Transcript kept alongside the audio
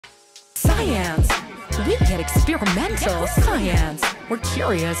SciAnts. We get experimental science. We're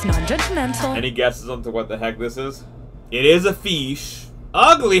curious, non-judgmental. Any guesses on to what the heck this is? It is a fish.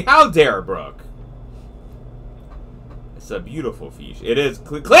 Ugly, how dare, Brooke? It's a beautiful fish. It is,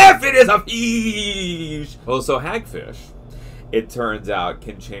 Cliff, it is a fish! Well, so hagfish, it turns out,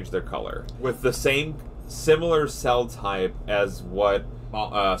 can change their color with the same similar cell type as what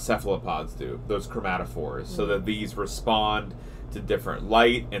cephalopods do, those chromatophores, so that these respond to different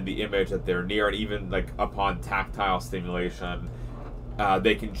light and the image that they're near, and even like upon tactile stimulation,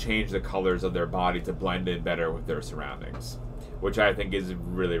 they can change the colors of their body to blend in better with their surroundings, which I think is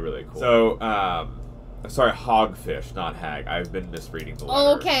really, really cool. So, sorry, hogfish, not hag. I've been misreading the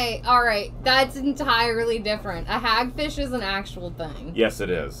letter. Okay, alright. That's entirely different. A hagfish is an actual thing. Yes, it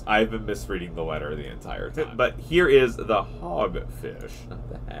is. I've been misreading the letter the entire time. But here is the hogfish, not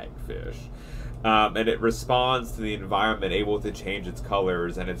the hagfish. And it responds to the environment, able to change its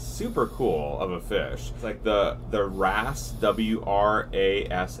colors, and it's super cool of a fish. It's like the wrasse, W-R-A-S-S-E,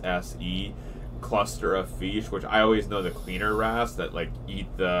 cluster of fish, which I always know the cleaner wrasse that like eat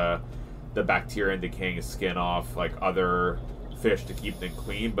the bacteria and decaying skin off like other fish to keep them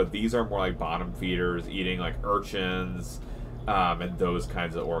clean, but these are more like bottom feeders, eating like urchins and those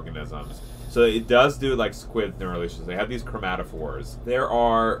kinds of organisms. So it does do like squid neuralations. They have these chromatophores. There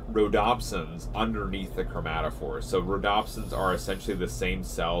are rhodopsins underneath the chromatophores. So rhodopsins are essentially the same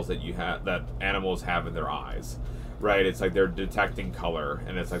cells that that animals have in their eyes, right? It's like they're detecting color,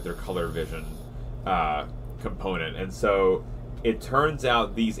 and it's like their color vision component. And so it turns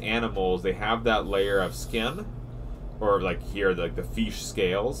out these animals, they have that layer of skin, or like here, like the fish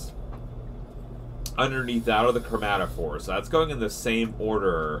scales. Underneath that are the chromatophores. So that's going in the same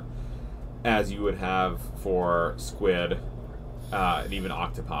order as you would have for squid and even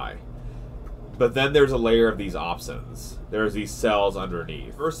octopi. But then there's a layer of these opsins. There's these cells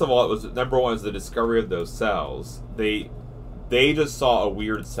underneath. First of all, it was number one is the discovery of those cells. They just saw a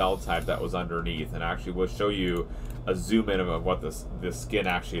weird cell type that was underneath, and actually we'll show you a zoom in of what the skin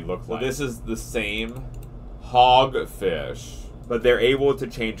actually looked like. So this is the same hogfish, but they're able to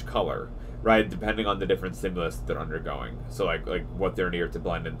change color, right, depending on the different stimulus that they're undergoing. So like what they're near to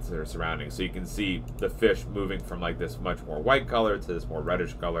blend into their surroundings. So you can see the fish moving from like this much more white color to this more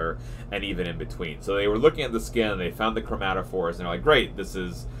reddish color, and even in between. So they were looking at the skin, and they found the chromatophores, and they're like, great, this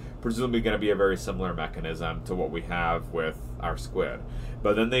is presumably going to be a very similar mechanism to what we have with our squid.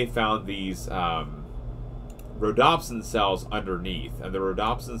 But then they found these rhodopsin cells underneath, and the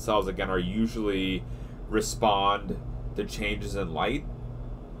rhodopsin cells again are usually respond to changes in light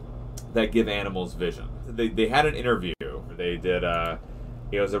that give animals vision. They had an interview. They did it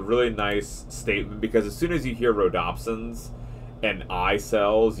was a really nice statement, because as soon as you hear rhodopsins and eye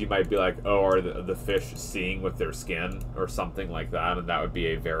cells, you might be like, oh, are the fish seeing with their skin or something like that? And that would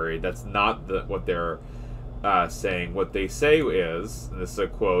be that's not what they're saying. What they say is, and this is a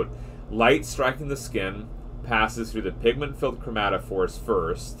quote, light striking the skin passes through the pigment-filled chromatophores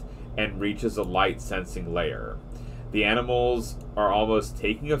first and reaches a light-sensing layer. The animals are almost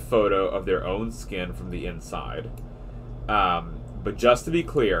taking a photo of their own skin from the inside. But just to be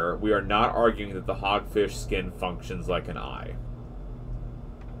clear, we are not arguing that the hogfish skin functions like an eye.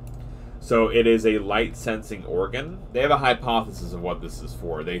 So it is a light-sensing organ. They have a hypothesis of what this is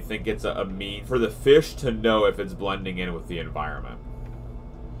for. They think it's a means for the fish to know if it's blending in with the environment,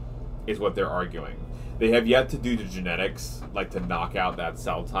 is what they're arguing. They have yet to do the genetics, like to knock out that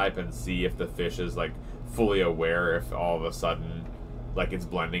cell type and see if the fish is like fully aware if all of a sudden like it's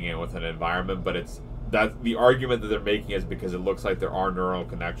blending in with an environment. But that the argument that they're making is because it looks like there are neural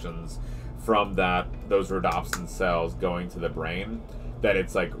connections from those rhodopsin cells going to the brain, that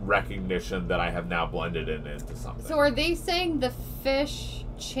it's like recognition that I have now blended into something. So are they saying the fish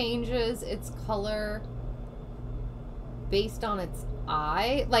changes its color based on its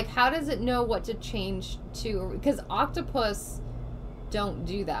eye? Like, how does it know what to change to? Because octopus don't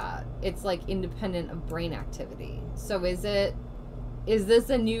do that. It's like independent of brain activity. So is this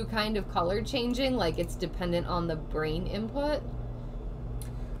a new kind of color changing? Like it's dependent on the brain input?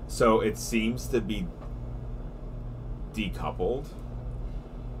 So it seems to be decoupled.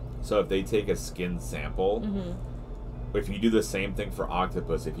 So if they take a skin sample, if you do the same thing for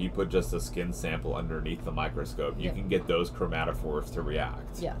octopus, if you put just a skin sample underneath the microscope, you can get those chromatophores to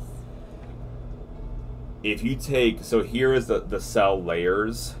react. Yes. If you take, so here is the cell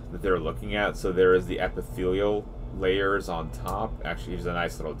layers that they're looking at. So there is the epithelial layers on top. Actually, here's a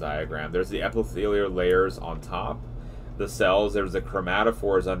nice little diagram. There's the epithelial layers on top, the cells, there's the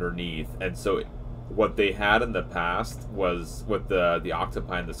chromatophores underneath. And so what they had in the past was with the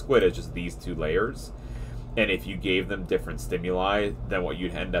octopi and the squid is just these two layers. And if you gave them different stimuli, then what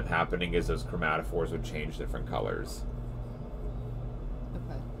you'd end up happening is those chromatophores would change different colors.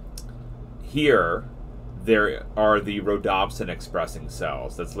 Okay. Here, there are the rhodopsin-expressing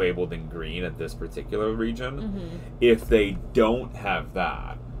cells that's labeled in green at this particular region. If they don't have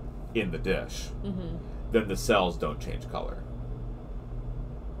that in the dish, then the cells don't change color.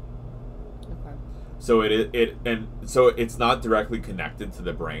 Okay. So so it's not directly connected to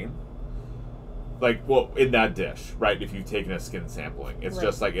the brain. Like, well, in that dish, right? If you've taken a skin sampling, it's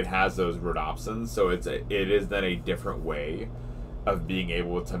just like it has those rhodopsins, so it is then a different way of being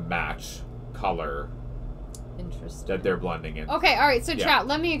able to match color. Interesting. That they're blending in. Okay, all right. So, chat,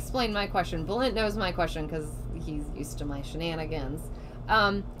 let me explain my question. Bullet knows my question because he's used to my shenanigans.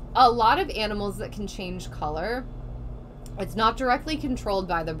 A lot of animals that can change color, it's not directly controlled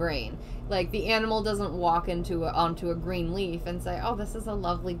by the brain. Like, the animal doesn't walk onto a green leaf and say, oh, this is a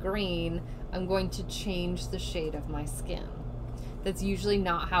lovely green. I'm going to change the shade of my skin. That's usually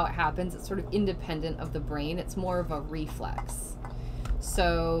not how it happens. It's sort of independent of the brain. It's more of a reflex.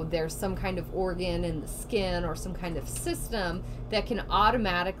 So there's some kind of organ in the skin or some kind of system that can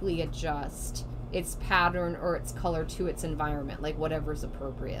automatically adjust its pattern or its color to its environment, like whatever's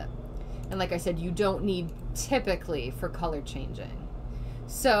appropriate. And like I said, you don't need typically for color changing.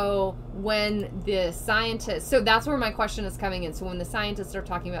 So when the scientists, so that's where my question is coming in. So when the scientists are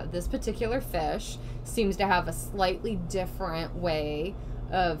talking about this particular fish seems to have a slightly different way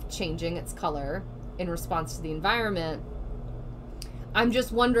of changing its color in response to the environment, I'm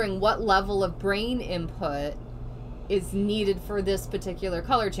just wondering what level of brain input is needed for this particular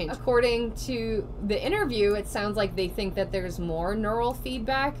color change. According to the interview, it sounds like they think that there's more neural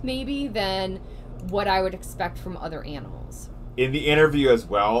feedback maybe than what I would expect from other animals. In the interview as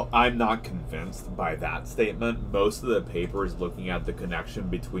well, I'm not convinced by that statement. Most of the paper is looking at the connection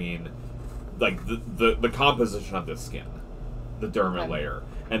between, like, the composition of the skin, the dermal layer,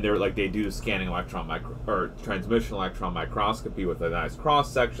 and they're like, they do scanning or transmission electron microscopy with the nice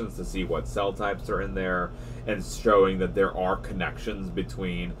cross sections to see what cell types are in there, and showing that there are connections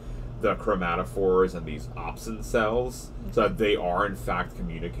between the chromatophores and these opsin cells, so that they are in fact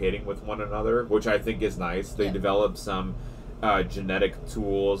communicating with one another, which I think is nice. They develop some genetic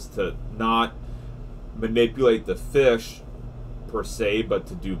tools to not manipulate the fish per se, but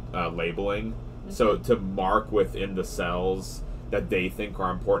to do labeling. So to mark within the cells that they think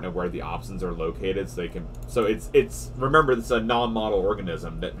are important and where the opsins are located, so they can. So it's remember, it's a non-model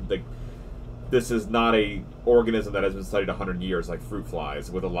organism. This is not a organism that has been studied 100 years like fruit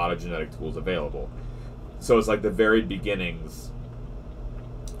flies with a lot of genetic tools available. So it's like the very beginnings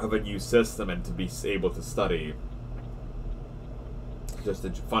of a new system, and to be able to study just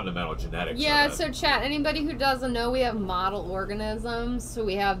the fundamental genetics. Yeah, so chat, anybody who doesn't know, we have model organisms. So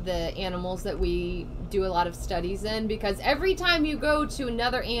we have the animals that we do a lot of studies in, because every time you go to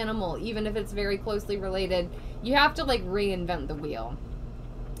another animal, even if it's very closely related, you have to like reinvent the wheel.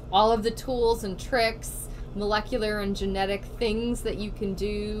 All of the tools and tricks, molecular and genetic things that you can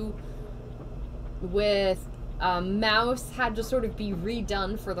do with mouse had to sort of be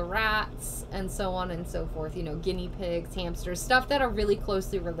redone for the rats, and so on and so forth. You know, guinea pigs, hamsters, stuff that are really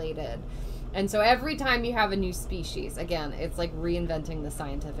closely related. And so every time you have a new species, again, it's like reinventing the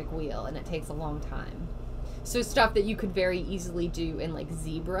scientific wheel, and it takes a long time. So stuff that you could very easily do in like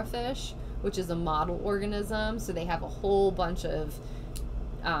zebrafish, which is a model organism. So they have a whole bunch of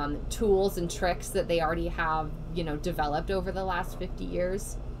tools and tricks that they already have, you know, developed over the last 50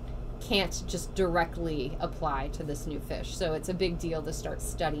 years. Can't just directly apply to this new fish. So it's a big deal to start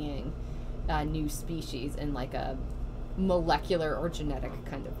studying new species in like a molecular or genetic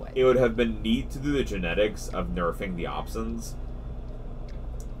kind of way. It would have been neat to do the genetics of nerfing the opsins.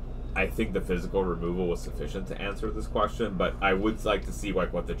 I think the physical removal was sufficient to answer this question, but I would like to see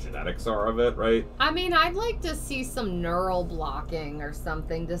like what the genetics are of it, right? I mean, I'd like to see some neural blocking or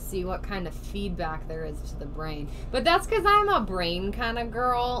something to see what kind of feedback there is to the brain. But that's because I'm a brain kind of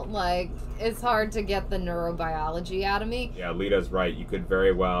girl. Like, it's hard to get the neurobiology out of me. Yeah, Lita's right. You could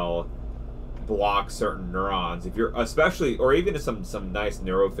very well block certain neurons if you're, especially, or even some nice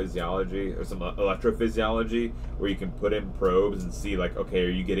neurophysiology or some electrophysiology where you can put in probes and see like, okay, are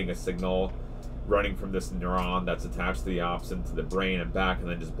you getting a signal running from this neuron that's attached to the opsin to the brain and back, and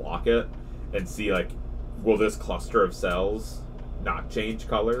then just block it and see like, will this cluster of cells not change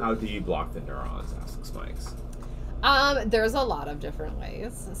color? How do you block the neurons? Asks Spikes. There's a lot of different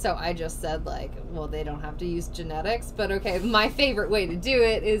ways. So I just said like, well, they don't have to use genetics, but okay, my favorite way to do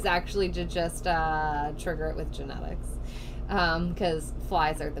it is actually to just trigger it with genetics, because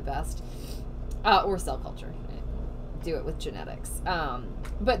flies are the best, or cell culture. do it with genetics.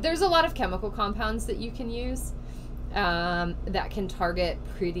 But there's a lot of chemical compounds that you can use that can target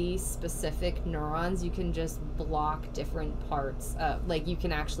pretty specific neurons. You can just block different parts. Like you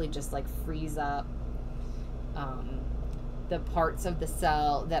can actually just like freeze up the parts of the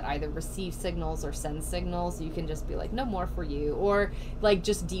cell that either receive signals or send signals. You can just be like, no more for you, or like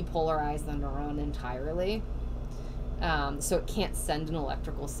just depolarize the neuron entirely, so it can't send an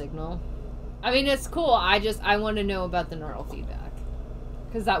electrical signal. I mean, it's cool. I want to know about the neural feedback,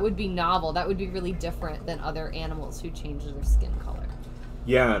 because that would be novel. That would be really different than other animals who change their skin color.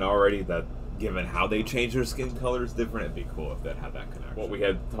 Yeah, and already that, given how they change their skin color is different, it'd be cool if that had that connection. What we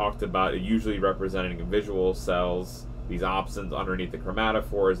had talked about, usually representing visual cells, these opsins underneath the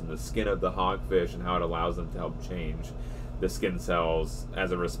chromatophores in the skin of the hogfish, and how it allows them to help change the skin cells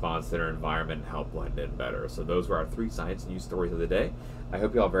as a response to their environment and help blend in better. So those were our 3 science news stories of the day. I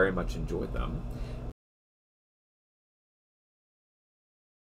hope you all very much enjoyed them.